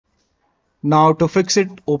Now to fix it,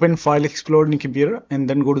 open File Explorer in your computer and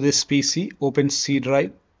then go to this PC, open C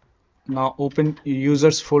drive. Now open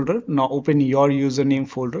users folder. Now open your username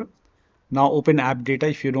folder. Now open app data.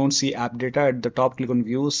 If you don't see app data at the top, click on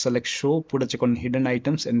view, select show, put a check on hidden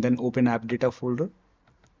items and then open app data folder.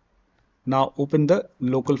 Now open the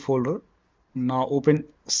local folder. Now open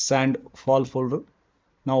sandfall folder.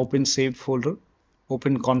 Now open saved folder,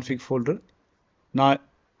 open config folder. Now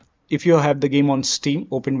if you have the game on Steam,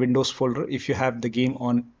 open Windows folder. If you have the game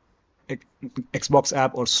on Xbox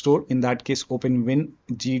app or store, in that case open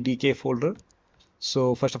WinGDK folder.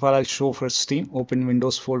 So first of all, I'll show for Steam, open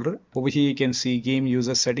Windows folder. Over here you can see game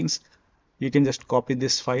user settings. You can just copy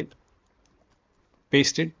this file,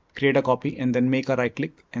 paste it, create a copy and then make a right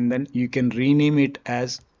click and then you can rename it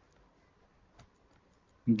as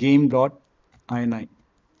game.ini,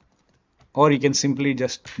 or you can simply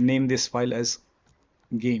just name this file as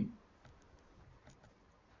game.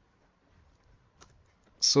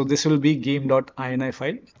 So this will be game.ini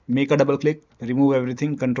file. Make a double click, remove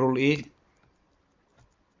everything, Control A,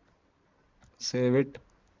 save it,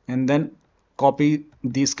 and then copy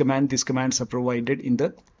these commands. These commands are provided in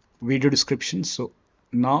the video description. So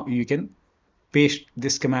now you can paste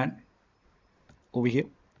this command over here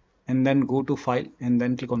and then go to file and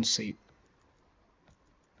then click on save.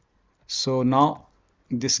 So now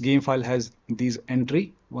this game file has these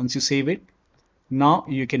entry. Once you save it, now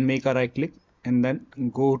you can make a right click and then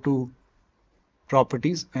go to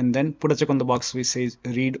properties and then put a check on the box which says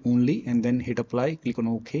read only and then hit apply, click on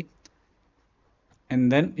OK,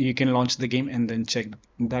 and then you can launch the game and then check.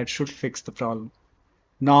 That should fix the problem.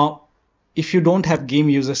 Now if you don't have game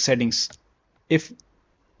user settings, if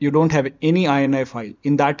you don't have any INI file,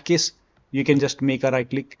 in that case you can just make a right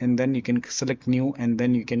click and then you can select new and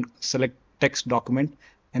then you can select text document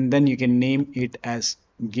and then you can name it as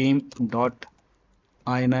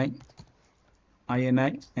game.ini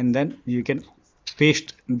and then you can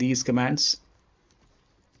paste these commands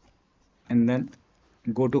and then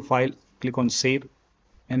go to file, click on save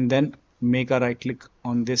and then make a right click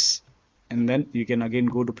on this and then you can again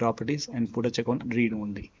go to properties and put a check on read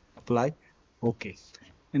only, apply, OK,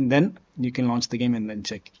 and then you can launch the game and then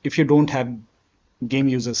check if you don't have game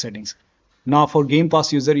user settings. Now for Game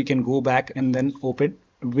Pass user, you can go back and then open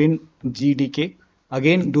WinGDK,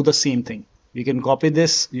 again do the same thing. You can copy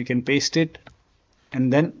this, you can paste it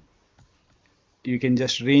and then you can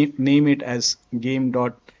just rename it as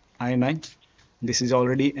game.ini. This is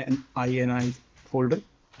already an ini folder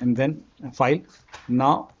and then a file.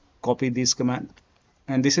 Now copy this command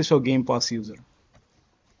and this is for Game Pass user.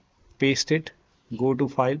 Paste it, go to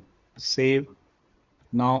file, save.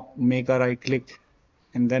 Now make a right click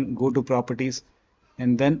and then go to properties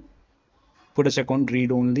and then put a check on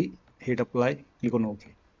read only, hit apply, click on OK.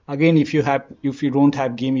 Again, if you don't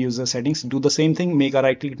have game user settings, do the same thing, make a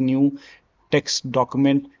right click, new text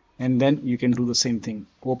document and then you can do the same thing,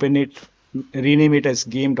 open it, rename it as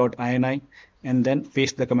game.ini and then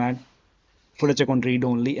paste the command, put a check on read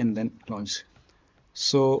only and then launch.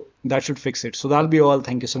 So that should fix it. So that'll be all.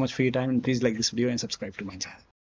 Thank you so much for your time and please like this video and subscribe to my channel.